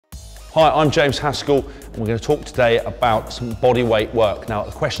Hi, I'm James Haskell, and we're going to talk today about some body weight work. Now,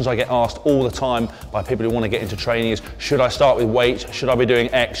 the questions I get asked all the time by people who want to get into training is, should I start with weight? Should I be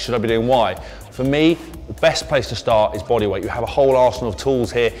doing X? Should I be doing Y? For me, the best place to start is body weight. You have a whole arsenal of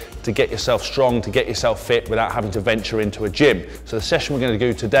tools here to get yourself strong, to get yourself fit without having to venture into a gym. So the session we're going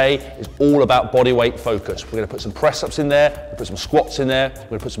to do today is all about body weight focus. We're going to put some press-ups in there, we're going to put some squats in there, we're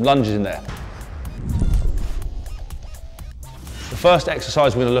going to put some lunges in there. The first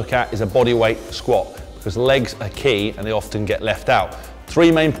exercise we're going to look at is a body weight squat, because legs are key and they often get left out.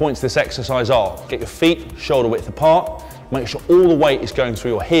 Three main points of this exercise are: get your feet shoulder width apart, make sure all the weight is going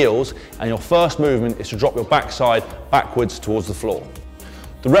through your heels, and your first movement is to drop your backside backwards towards the floor.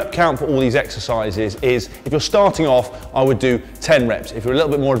 The rep count for all these exercises is, if you're starting off, I would do 10 reps. If you're a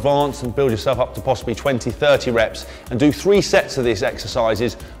little bit more advanced, and build yourself up to possibly 20, 30 reps, and do 3 sets of these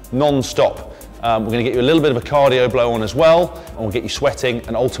exercises non-stop. We're going to get you a little bit of a cardio blow on as well, and we'll get you sweating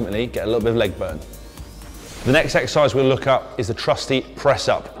and ultimately get a little bit of leg burn. The next exercise we'll look at is the trusty press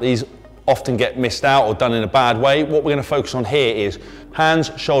up. These often get missed out or done in a bad way. What we're going to focus on here is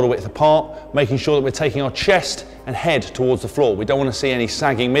hands shoulder width apart, making sure that we're taking our chest and head towards the floor. We don't want to see any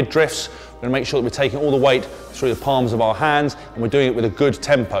sagging midrifts. We're going to make sure that we're taking all the weight through the palms of our hands, and we're doing it with a good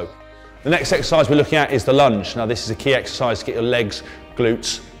tempo. The next exercise we're looking at is the lunge. Now, this is a key exercise to get your legs,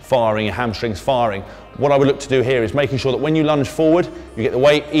 glutes firing, your hamstrings firing. What I would look to do here is making sure that when you lunge forward, you get the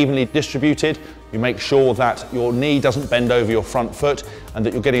weight evenly distributed. You make sure that your knee doesn't bend over your front foot, and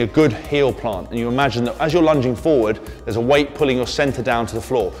that you're getting a good heel plant. And you imagine that as you're lunging forward, there's a weight pulling your center down to the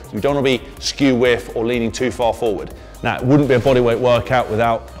floor. You don't want to be skew whiff or leaning too far forward. Now, it wouldn't be a bodyweight workout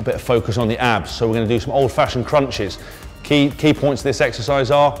without a bit of focus on the abs. So we're going to do some old-fashioned crunches. Key points of this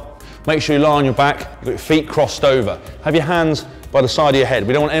exercise are: make sure you lie on your back, you've got your feet crossed over. Have your hands by the side of your head.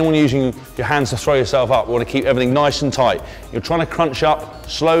 We don't want anyone using your hands to throw yourself up. We want to keep everything nice and tight. You're trying to crunch up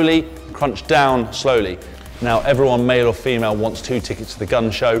slowly, crunch down slowly. Now, everyone, male or female, wants 2 tickets to the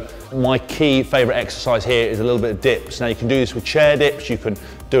gun show. My key favourite exercise here is a little bit of dips. Now, you can do this with chair dips, you can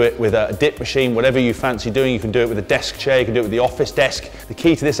do it with a dip machine, whatever you fancy doing. You can do it with a desk chair, you can do it with the office desk. The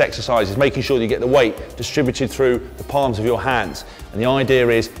key to this exercise is making sure that you get the weight distributed through the palms of your hands. And the idea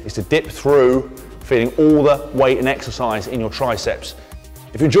is to dip through, feeling all the weight and exercise in your triceps.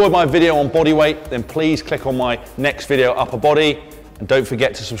 If you enjoyed my video on body weight, then please click on my next video, upper body, and don't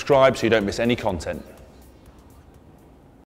forget to subscribe so you don't miss any content.